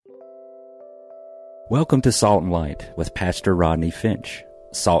Welcome to Salt and Light with Pastor Rodney Finch.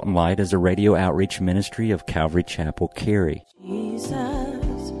 Salt and Light is a radio outreach ministry of Calvary Chapel, Cary. Jesus,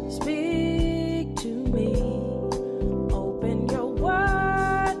 speak to me. Open your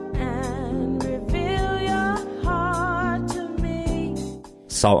word and reveal your heart to me.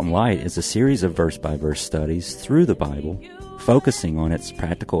 Salt and Light is a series of verse-by-verse studies through the Bible, focusing on its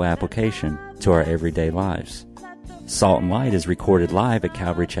practical application to our everyday lives. Salt and Light is recorded live at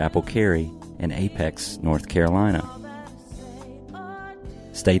Calvary Chapel, Cary in Apex, North Carolina.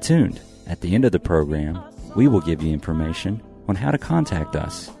 Stay tuned. At the end of the program, we will give you information on how to contact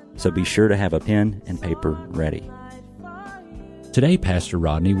us, so be sure to have a pen and paper ready. Today, Pastor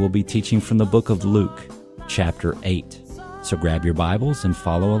Rodney will be teaching from the book of Luke, chapter 8. So grab your Bibles and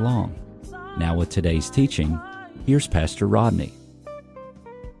follow along. Now with today's teaching, here's Pastor Rodney.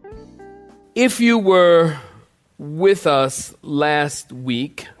 If you were with us last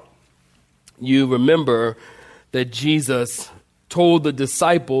week, you remember that Jesus told the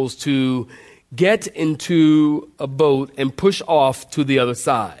disciples to get into a boat and push off to the other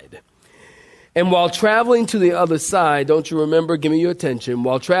side. And while traveling to the other side, don't you remember? Give me your attention.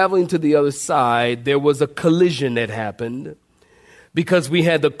 While traveling to the other side, there was a collision that happened because we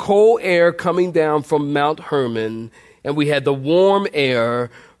had the cold air coming down from Mount Hermon and we had the warm air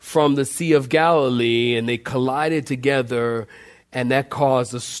from the Sea of Galilee, and they collided together, and that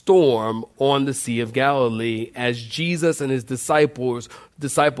caused a storm on the Sea of Galilee as Jesus and his disciples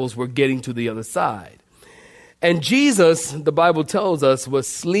were getting to the other side. And Jesus, the Bible tells us, was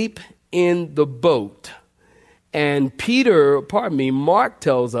asleep in the boat. And Mark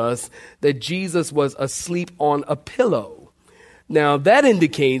tells us that Jesus was asleep on a pillow. Now, that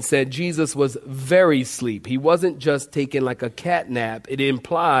indicates that Jesus was very asleep. He wasn't just taking like a cat nap. It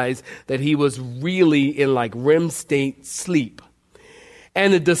implies that he was really in like REM state sleep.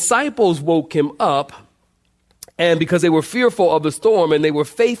 And the disciples woke him up, and because they were fearful of the storm and they were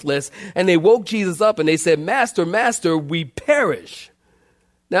faithless, and they woke Jesus up and they said, Master, Master, we perish.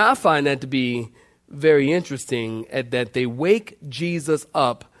 Now, I find that to be very interesting that they wake Jesus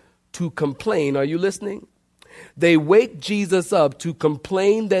up to complain. Are you listening? They wake Jesus up to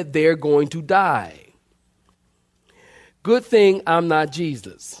complain that they're going to die. Good thing I'm not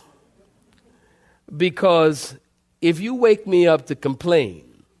Jesus. Because if you wake me up to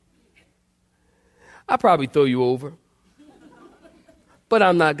complain, I'll probably throw you over. But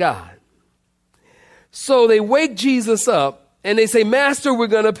I'm not God. So they wake Jesus up and they say, Master, we're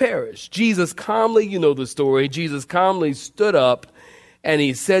going to perish. Jesus calmly, you know the story, Jesus calmly stood up and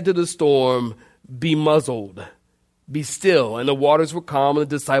he said to the storm, be muzzled, be still. And the waters were calm and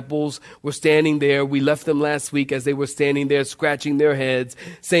the disciples were standing there. We left them last week as they were standing there scratching their heads,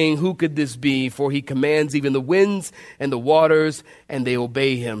 saying, who could this be? For he commands even the winds and the waters, and they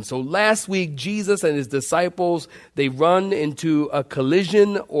obey him. So last week, Jesus and his disciples, they run into a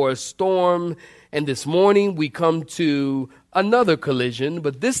collision or a storm. And this morning we come to another collision,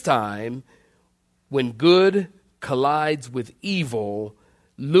 but this time when good collides with evil.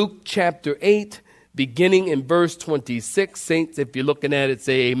 Luke chapter 8, beginning in verse 26. Saints, if you're looking at it,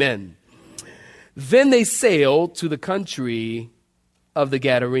 say amen. Then they sailed to the country of the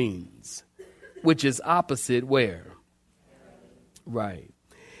Gadarenes, which is opposite where? Right.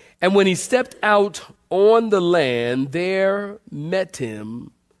 And when he stepped out on the land, there met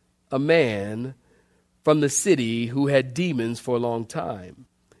him a man from the city who had demons for a long time.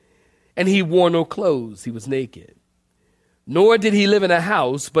 And he wore no clothes, he was naked. Nor did he live in a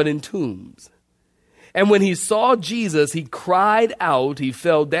house, but in tombs. And when he saw Jesus, he cried out, he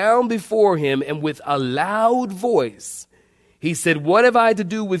fell down before him, and with a loud voice, he said, what have I to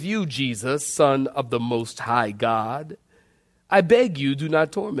do with you, Jesus, Son of the Most High God? I beg you, do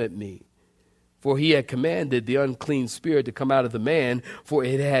not torment me. For he had commanded the unclean spirit to come out of the man, for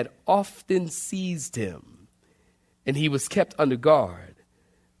it had often seized him. And he was kept under guard,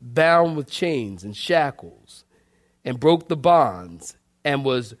 bound with chains and shackles, and broke the bonds, and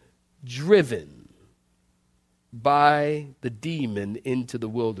was driven by the demon into the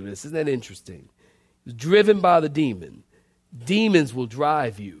wilderness. Isn't that interesting? He was driven by the demon. Demons will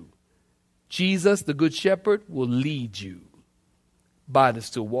drive you. Jesus, the good shepherd, will lead you by the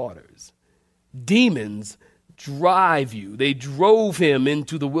still waters. Demons drive you. They drove him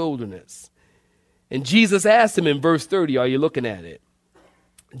into the wilderness. And Jesus asked him in verse 30, are you looking at it?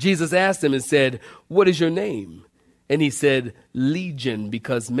 Jesus asked him and said, what is your name? And he said, Legion,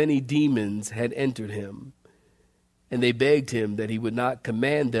 because many demons had entered him. And they begged him that he would not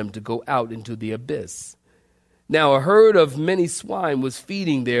command them to go out into the abyss. Now a herd of many swine was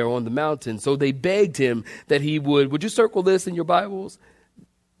feeding there on the mountain. So they begged him that he would you circle this in your Bibles?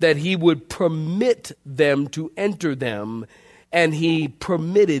 that he would permit them to enter them, and he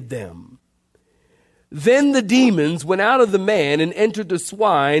permitted them. Then the demons went out of the man and entered the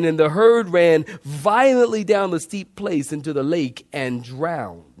swine, and the herd ran violently down the steep place into the lake and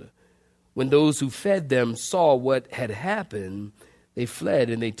drowned. When those who fed them saw what had happened, they fled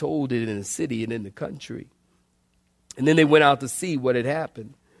and they told it in the city and in the country. And then they went out to see what had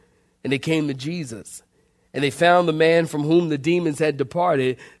happened. And they came to Jesus. And they found the man from whom the demons had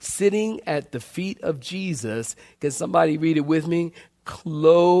departed sitting at the feet of Jesus. Can somebody read it with me?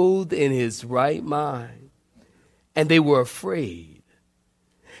 Clothed in his right mind. And they were afraid.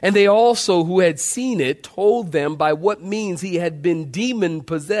 And they also, who had seen it, told them by what means he had been demon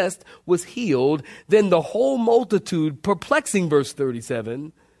possessed was healed. Then the whole multitude, perplexing verse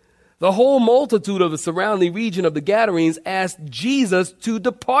 37, the whole multitude of the surrounding region of the Gadarenes asked Jesus to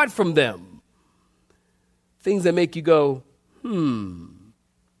depart from them. Things that make you go,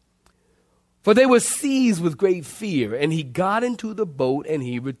 For they were seized with great fear, and he got into the boat and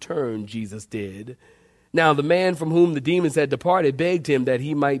he returned, Jesus did. Now the man from whom the demons had departed begged him that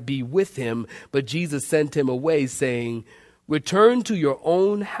he might be with him, but Jesus sent him away, saying, Return to your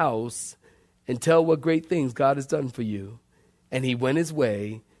own house and tell what great things God has done for you. And he went his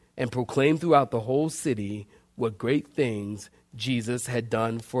way and proclaimed throughout the whole city what great things Jesus had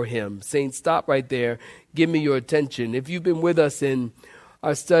done for him. Saints, stop right there. Give me your attention. If you've been with us in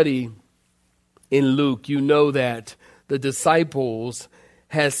our study in Luke, you know that the disciples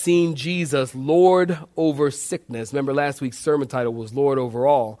has seen Jesus Lord over sickness. Remember last week's sermon title was Lord over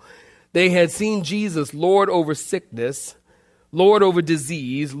all. They had seen Jesus Lord over sickness, Lord over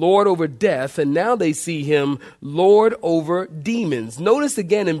disease, Lord over death, and now they see him Lord over demons. Notice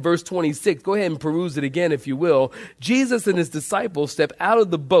again in verse 26, go ahead and peruse it again if you will. Jesus and his disciples step out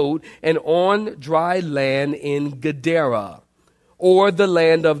of the boat and on dry land in Gadara, or the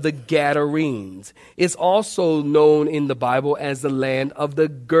land of the Gadarenes. It's also known in the Bible as the land of the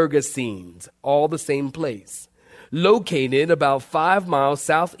Gergesenes, all the same place. Located about 5 miles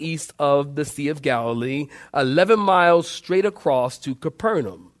southeast of the Sea of Galilee, 11 miles straight across to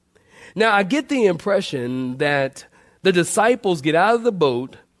Capernaum. Now, I get the impression that the disciples get out of the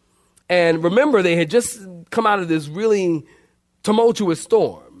boat, and remember, they had just come out of this really tumultuous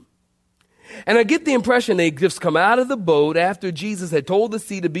storm. And I get the impression they just come out of the boat after Jesus had told the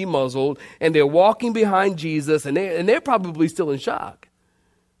sea to be muzzled, and they're walking behind Jesus, and they're probably still in shock.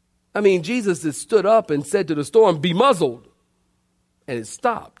 I mean, Jesus has stood up and said to the storm, be muzzled. And it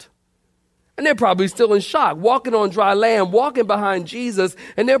stopped. And they're probably still in shock, walking on dry land, walking behind Jesus.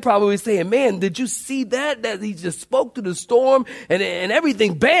 And they're probably saying, man, did you see that? That he just spoke to the storm and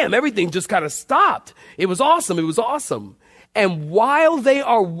everything, bam, everything just kind of stopped. It was awesome. It was awesome. And while they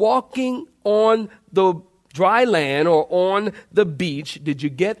are walking on the dry land or on the beach, did you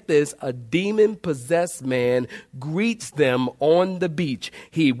get this? A demon-possessed man greets them on the beach.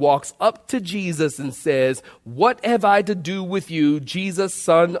 He walks up to Jesus and says, what have I to do with you, Jesus,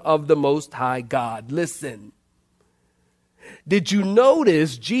 Son of the Most High God? Listen, did you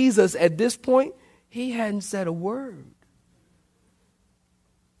notice Jesus at this point? He hadn't said a word.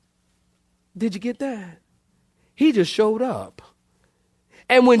 Did you get that? He just showed up.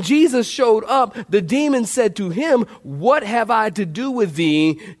 And when Jesus showed up, the demon said to him, what have I to do with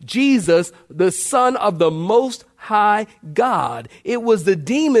thee, Jesus, the Son of the Most High God? It was the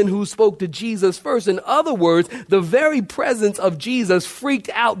demon who spoke to Jesus first. In other words, the very presence of Jesus freaked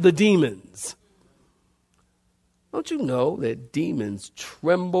out the demons. Don't you know that demons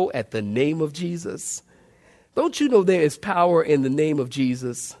tremble at the name of Jesus? Don't you know there is power in the name of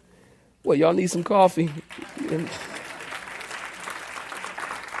Jesus? Well, y'all need some coffee?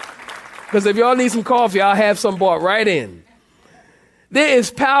 Because if y'all need some coffee, I'll have some brought right in. There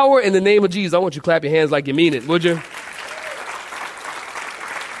is power in the name of Jesus. I want you to clap your hands like you mean it, would you?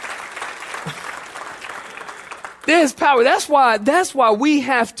 There's power. That's why we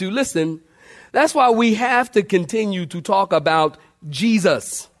have to, listen, that's why we have to continue to talk about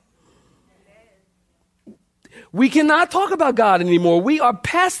Jesus. We cannot talk about God anymore. We are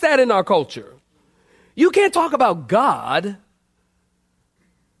past that in our culture. You can't talk about God.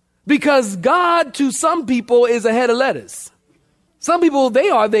 Because God, to some people, is a head of lettuce. Some people, they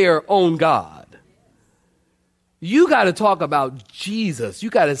are their own God. You got to talk about Jesus.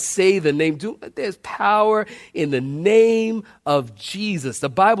 You got to say the name. There's power in the name of Jesus. The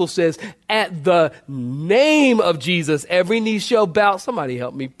Bible says, at the name of Jesus, every knee shall bow. Somebody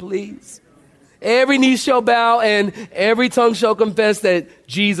help me, please. Every knee shall bow and every tongue shall confess that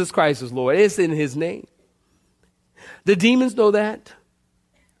Jesus Christ is Lord. It's in his name. The demons know that.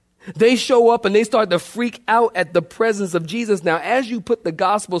 They show up and they start to freak out at the presence of Jesus. Now, as you put the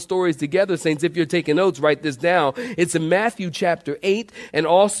gospel stories together, saints, if you're taking notes, write this down. It's in Matthew chapter 8 and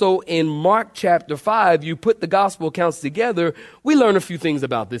also in Mark chapter 5. You put the gospel accounts together, we learn a few things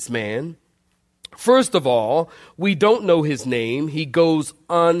about this man. First of all, we don't know his name. He goes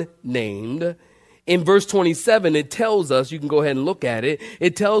unnamed. In verse 27, it tells us, you can go ahead and look at it,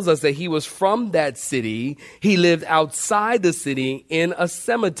 it tells us that he was from that city. He lived outside the city in a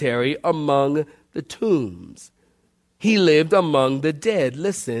cemetery among the tombs. He lived among the dead.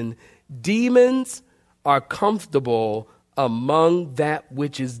 Listen, demons are comfortable among that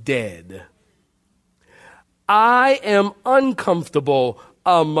which is dead. I am uncomfortable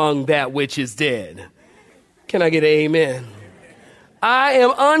among that which is dead. Can I get an amen? I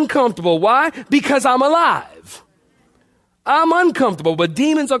am uncomfortable. Why? Because I'm alive. I'm uncomfortable, but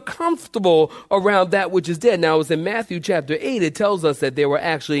demons are comfortable around that which is dead. Now, it's in Matthew chapter 8, it tells us that there were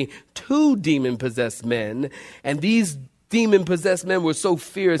actually 2 demon-possessed men, and these demon-possessed men were so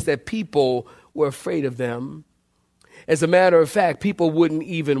fierce that people were afraid of them. As a matter of fact, people wouldn't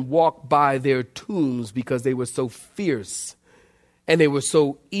even walk by their tombs because they were so fierce. And they were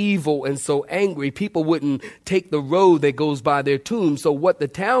so evil and so angry, people wouldn't take the road that goes by their tomb. So what the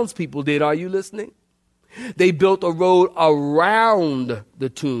townspeople did, are you listening? They built a road around the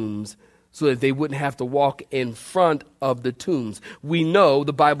tombs so that they wouldn't have to walk in front of the tombs. We know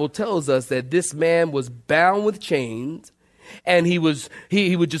the Bible tells us that this man was bound with chains, and he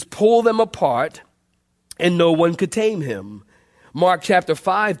would just pull them apart, and no one could tame him. Mark chapter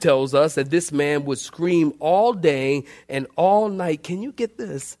 5 tells us that this man would scream all day and all night. Can you get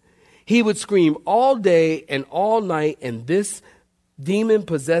this? He would scream all day and all night, and this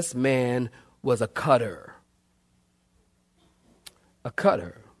demon-possessed man was a cutter. A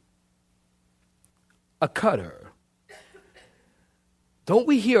cutter. A cutter. Don't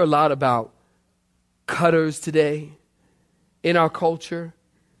we hear a lot about cutters today in our culture?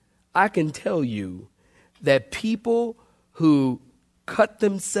 I can tell you that people who cut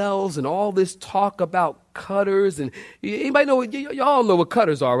themselves and all this talk about cutters, and anybody know, y'all know what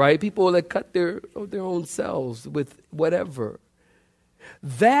cutters are, right? People that cut their own selves with whatever.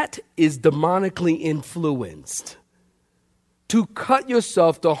 That is demonically influenced. To cut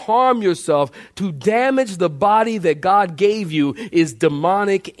yourself, to harm yourself, to damage the body that God gave you is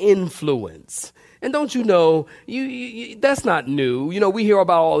demonic influence. And don't you know, that's not new. You know, we hear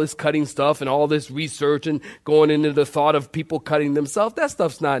about all this cutting stuff and all this research and going into the thought of people cutting themselves. That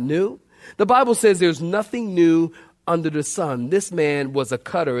stuff's not new. The Bible says there's nothing new under the sun. This man was a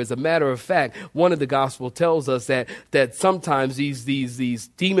cutter. As a matter of fact, one of the gospel tells us that sometimes these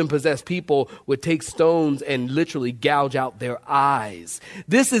demon-possessed people would take stones and literally gouge out their eyes.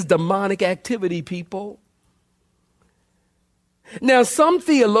 This is demonic activity, people. Now, some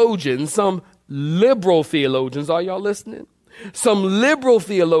theologians, some liberal theologians, are y'all listening? Some liberal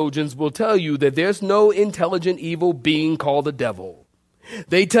theologians will tell you that there's no intelligent evil being called the devil.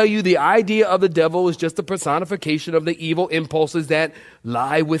 They tell you the idea of the devil is just a personification of the evil impulses that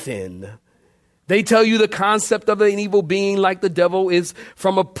lie within. They tell you the concept of an evil being like the devil is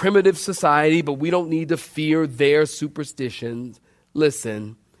from a primitive society, but we don't need to fear their superstitions.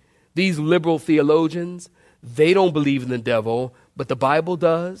 Listen, these liberal theologians, they don't believe in the devil, but the Bible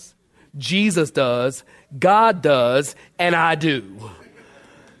does. Jesus does, God does, and I do.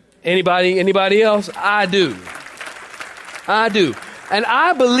 Anybody else? I do. And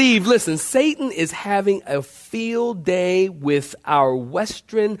I believe, listen, Satan is having a field day with our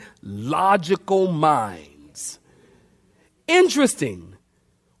Western logical minds. Interesting.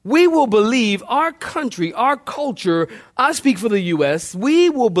 We will believe our country, our culture, I speak for the U.S., we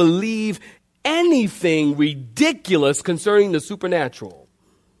will believe anything ridiculous concerning the supernatural.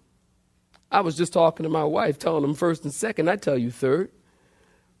 I was just talking to my wife, telling them first and second, I tell you third.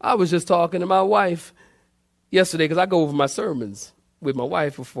 I was just talking to my wife yesterday because I go over my sermons with my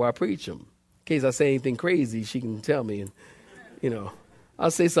wife before I preach them. In case I say anything crazy, she can tell me. And, I'll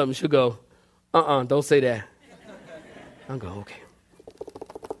say something, she'll go, don't say that. I'll go, okay.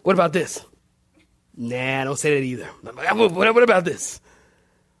 What about this? Nah, don't say that either. What about this?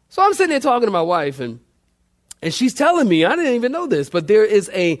 So I'm sitting there talking to my wife, and she's telling me, I didn't even know this, but there is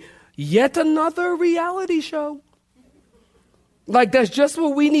yet another reality show. Like, that's just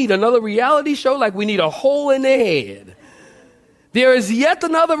what we need, another reality show, like we need a hole in the head. There is yet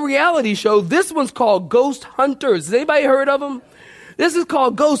another reality show. This one's called Ghost Hunters. Has anybody heard of them? This is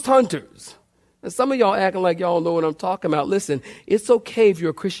called Ghost Hunters. And some of y'all acting like y'all know what I'm talking about. Listen, it's okay if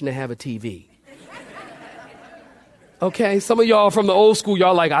you're a Christian to have a TV. Okay? Some of y'all from the old school,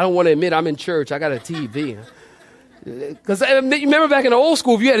 y'all like, I don't want to admit I'm in church. I got a TV. Because remember back in the old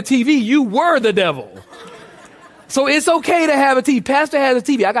school, if you had a TV, you were the devil. So it's okay to have a TV. Pastor has a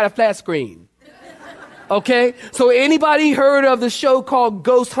TV. I got a flat screen. Okay? So anybody heard of the show called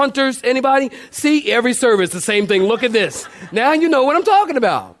Ghost Hunters? Anybody? See, every service, the same thing. Look at this. Now you know what I'm talking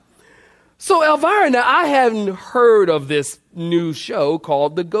about. So Elvira, now I hadn't heard of this new show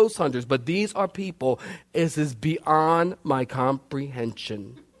called The Ghost Hunters, but these are people, this is beyond my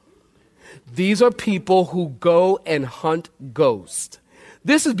comprehension. These are people who go and hunt ghosts.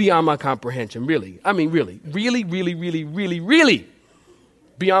 This is beyond my comprehension, really. I mean, really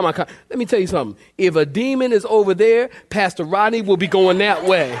beyond my Let me tell you something. If a demon is over there, Pastor Rodney will be going that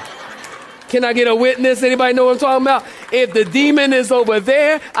way. Can I get a witness? Anybody know what I'm talking about? If the demon is over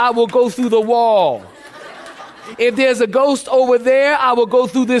there, I will go through the wall. If there's a ghost over there, I will go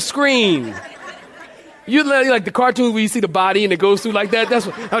through this screen. You like the cartoon where you see the body and it goes through like that? That's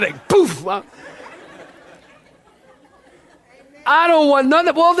what I'm like, poof. I don't want none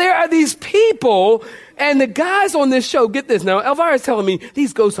of, well, there are these people and the guys on this show, get this now, Elvira's telling me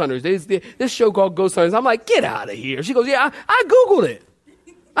these ghost hunters, this show called Ghost Hunters. I'm like, get out of here. She goes, yeah, I Googled it.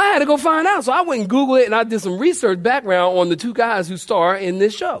 I had to go find out. So I went and Googled it and I did some research background on the two guys who star in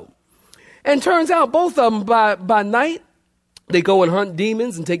this show. And turns out both of them by night, they go and hunt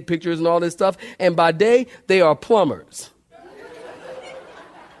demons and take pictures and all this stuff. And by day, they are plumbers.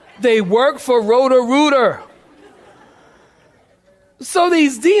 They work for Roto-Rooter. So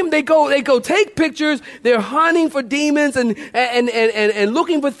these demons, they go take pictures. They're hunting for demons and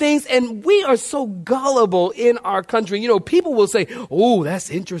looking for things. And we are so gullible in our country. You know, people will say, oh, that's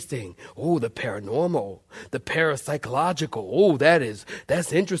interesting. Oh, the paranormal, the parapsychological. Oh,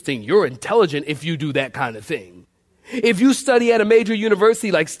 that's interesting. You're intelligent if you do that kind of thing. If you study at a major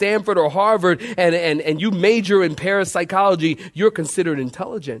university like Stanford or Harvard and you major in parapsychology, you're considered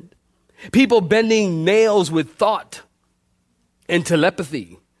intelligent. People bending nails with thought and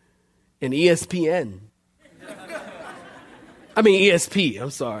telepathy and ESPN. I mean ESP,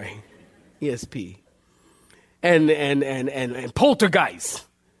 I'm sorry. ESP. And poltergeist.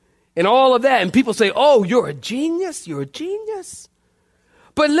 And all of that. And people say, oh, you're a genius. You're a genius.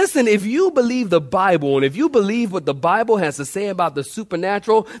 But listen, if you believe the Bible and if you believe what the Bible has to say about the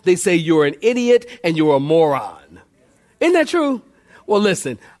supernatural, they say you're an idiot and you're a moron. Isn't that true? Well,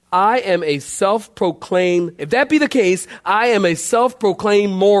 listen. I am a self-proclaimed, if that be the case, I am a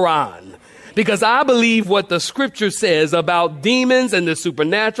self-proclaimed moron because I believe what the scripture says about demons and the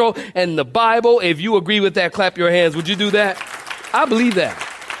supernatural and the Bible. If you agree with that, clap your hands. Would you do that? I believe that.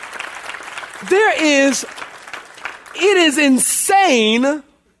 It is insane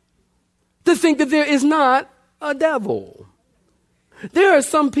to think that there is not a devil. There are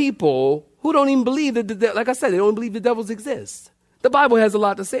some people who don't even believe that, like I said, they don't believe the devils exist. The Bible has a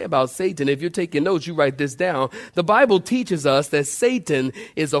lot to say about Satan. If you're taking notes, you write this down. The Bible teaches us that Satan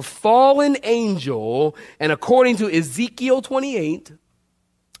is a fallen angel, and according to Ezekiel 28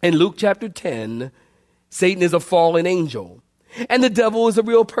 and Luke chapter 10, Satan is a fallen angel, and the devil is a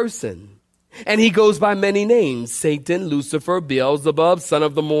real person. And he goes by many names: Satan, Lucifer, Beelzebub, son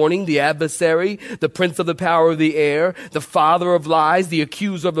of the morning, the adversary, the prince of the power of the air, the father of lies, the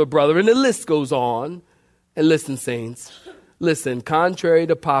accuser of the brother, and the list goes on. And listen, saints. Listen, contrary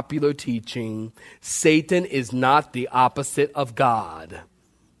to popular teaching, Satan is not the opposite of God.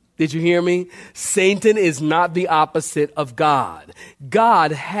 Did you hear me? Satan is not the opposite of God.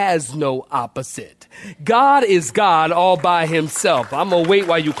 God has no opposite. God is God all by himself. I'm going to wait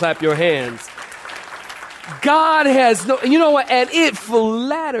while you clap your hands. God has no, you know what? And it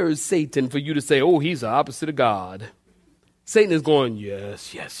flatters Satan for you to say, oh, he's the opposite of God. Satan is going, yes,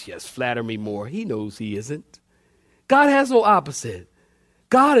 flatter me more. He knows he isn't. God has no opposite.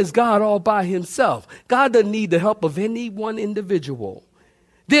 God is God all by himself. God doesn't need the help of any one individual.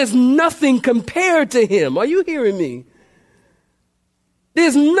 There's nothing compared to him. Are you hearing me?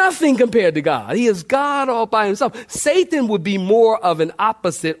 There's nothing compared to God. He is God all by himself. Satan would be more of an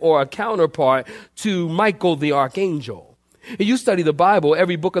opposite or a counterpart to Michael the archangel. If you study the Bible,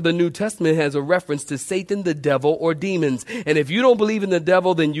 every book of the New Testament has a reference to Satan, the devil, or demons. And if you don't believe in the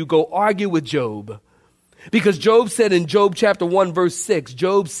devil, then you go argue with Job. Because Job said in Job chapter 1 verse 6,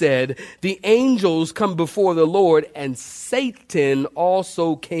 Job said, the angels come before the Lord and Satan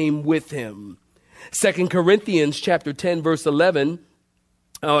also came with him. 2 Corinthians chapter 10 verse 11,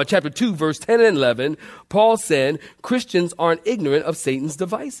 chapter 2 verse 10 and 11, Paul said Christians aren't ignorant of Satan's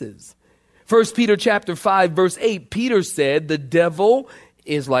devices. 1 Peter chapter 5 verse 8, Peter said the devil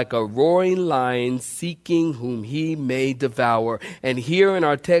is like a roaring lion seeking whom he may devour. And here in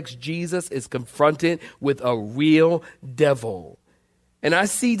our text, Jesus is confronted with a real devil. And I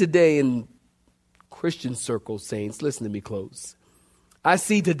see today in Christian circles, saints, listen to me close. I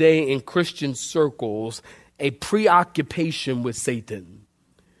see today in Christian circles a preoccupation with Satan.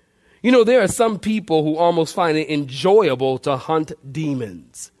 You know, there are some people who almost find it enjoyable to hunt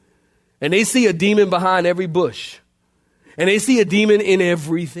demons. And they see a demon behind every bush. And they see a demon in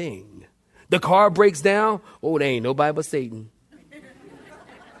everything. The car breaks down. Oh, there ain't nobody but Satan.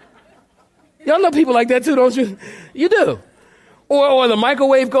 Y'all know people like that too, don't you? You do. Or the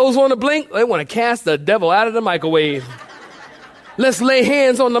microwave goes on a blink. They want to cast the devil out of the microwave. Let's lay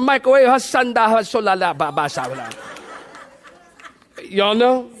hands on the microwave. Y'all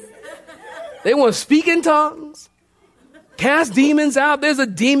know? They want to speak in tongues. Cast demons out. There's a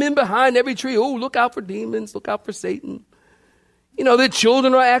demon behind every tree. Oh, look out for demons. Look out for Satan. You know, their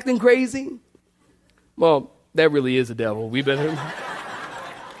children are acting crazy. Well, that really is a devil. We better...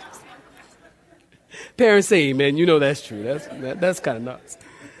 Parents say, amen. You know that's true. That's kind of nuts.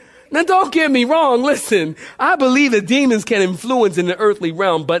 Now, don't get me wrong. Listen, I believe that demons can influence in the earthly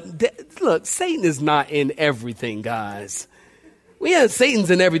realm, but look, Satan is not in everything, guys. Satan's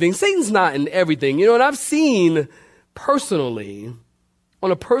in everything. Satan's not in everything. You know, and I've seen personally,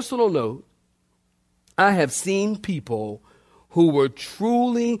 on a personal note, I have seen people who were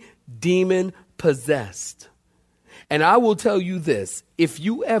truly demon possessed. And I will tell you this, if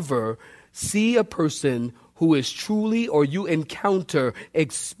you ever see a person who is truly, or you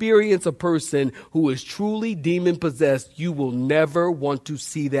experience a person who is truly demon possessed, you will never want to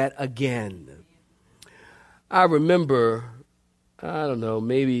see that again. I remember, I don't know,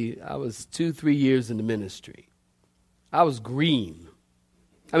 maybe I was 2-3 years in the ministry. I was green.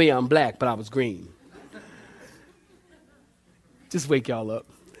 I mean, I'm black, but I was green. Just wake y'all up.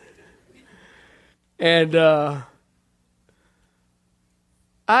 And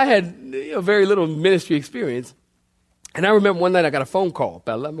I had very little ministry experience. And I remember one night I got a phone call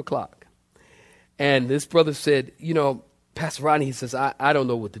about 11 o'clock. And this brother said, you know, Pastor Rodney, he says, I don't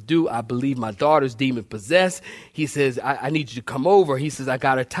know what to do. I believe my daughter's demon possessed. He says, I need you to come over. He says, I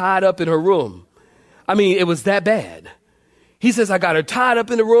got her tied up in her room. I mean, it was that bad. He says, I got her tied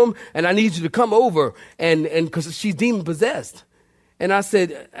up in the room and I need you to come over and because she's demon possessed. And I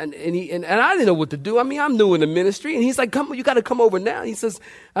said, and I didn't know what to do. I mean, I'm new in the ministry. And he's like, come, you got to come over now. He says,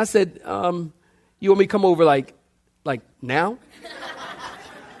 I said, you want me to come over like now?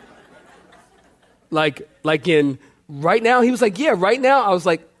 like in right now? He was like, yeah, right now. I was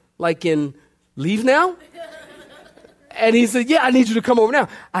like in leave now? And he said, yeah, I need you to come over now.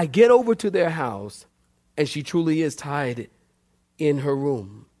 I get over to their house and she truly is tied in her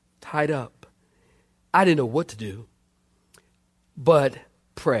room, tied up. I didn't know what to do. But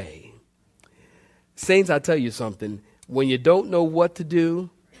pray. Saints, I tell you something. When you don't know what to do,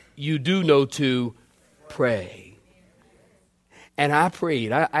 you do know to pray. And I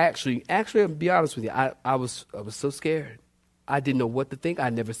prayed. I actually, to be honest with you, I was so scared. I didn't know what to think.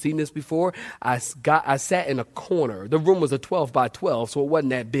 I'd never seen this before. I sat in a corner. The room was a 12 by 12, so it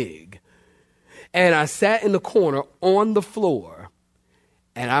wasn't that big. And I sat in the corner on the floor,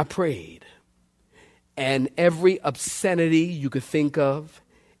 and I prayed. And every obscenity you could think of,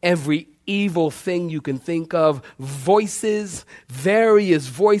 every evil thing you can think of, voices, various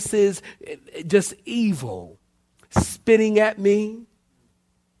voices, just evil, spitting at me,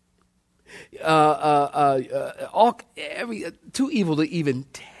 too evil to even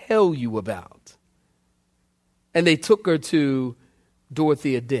tell you about. And they took her to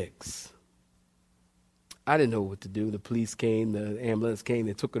Dorothea Dix. I didn't know what to do. The police came, the ambulance came,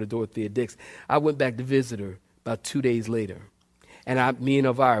 they took her to Dorothea Dix. I went back to visit her about 2 days later. And me and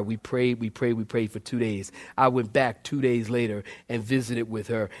Elvira, we prayed for 2 days. I went back 2 days later and visited with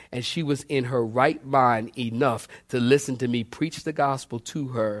her. And she was in her right mind enough to listen to me preach the gospel to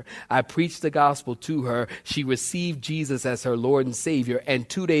her. I preached the gospel to her. She received Jesus as her Lord and Savior. And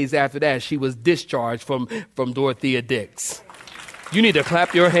 2 days after that, she was discharged from Dorothea Dix. You need to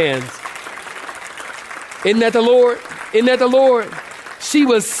clap your hands. Isn't that the Lord? Isn't that the Lord? She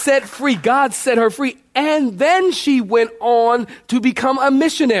was set free. God set her free. And then she went on to become a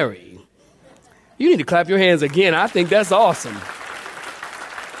missionary. You need to clap your hands again. I think that's awesome.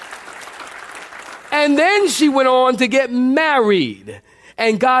 And then she went on to get married.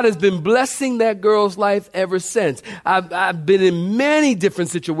 And God has been blessing that girl's life ever since. I've been in many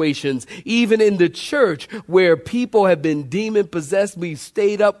different situations, even in the church, where people have been demon possessed. We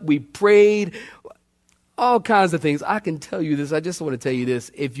stayed up, we prayed, all kinds of things. I can tell you this. I just want to tell you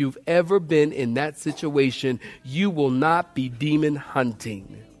this. If you've ever been in that situation, you will not be demon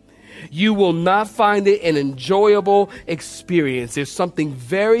hunting. You will not find it an enjoyable experience. There's something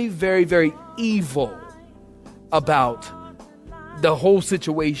very, very, very evil about the whole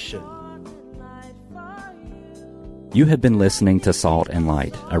situation. You have been listening to Salt and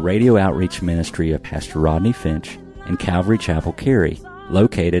Light, a radio outreach ministry of Pastor Rodney Finch in Calvary Chapel, Cary,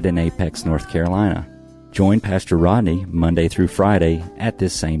 located in Apex, North Carolina. Join Pastor Rodney Monday through Friday at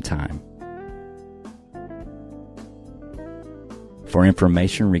this same time. For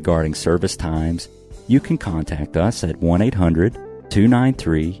information regarding service times, you can contact us at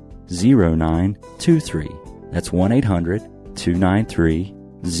 1-800-293-0923. That's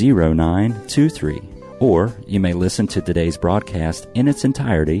 1-800-293-0923. Or you may listen to today's broadcast in its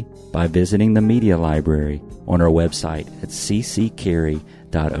entirety by visiting the media library on our website at cccarey.org.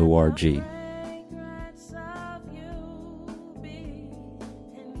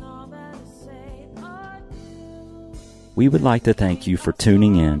 We would like to thank you for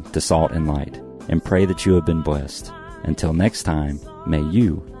tuning in to Salt and Light and pray that you have been blessed. Until next time, may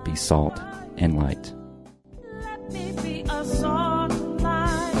you be salt and light.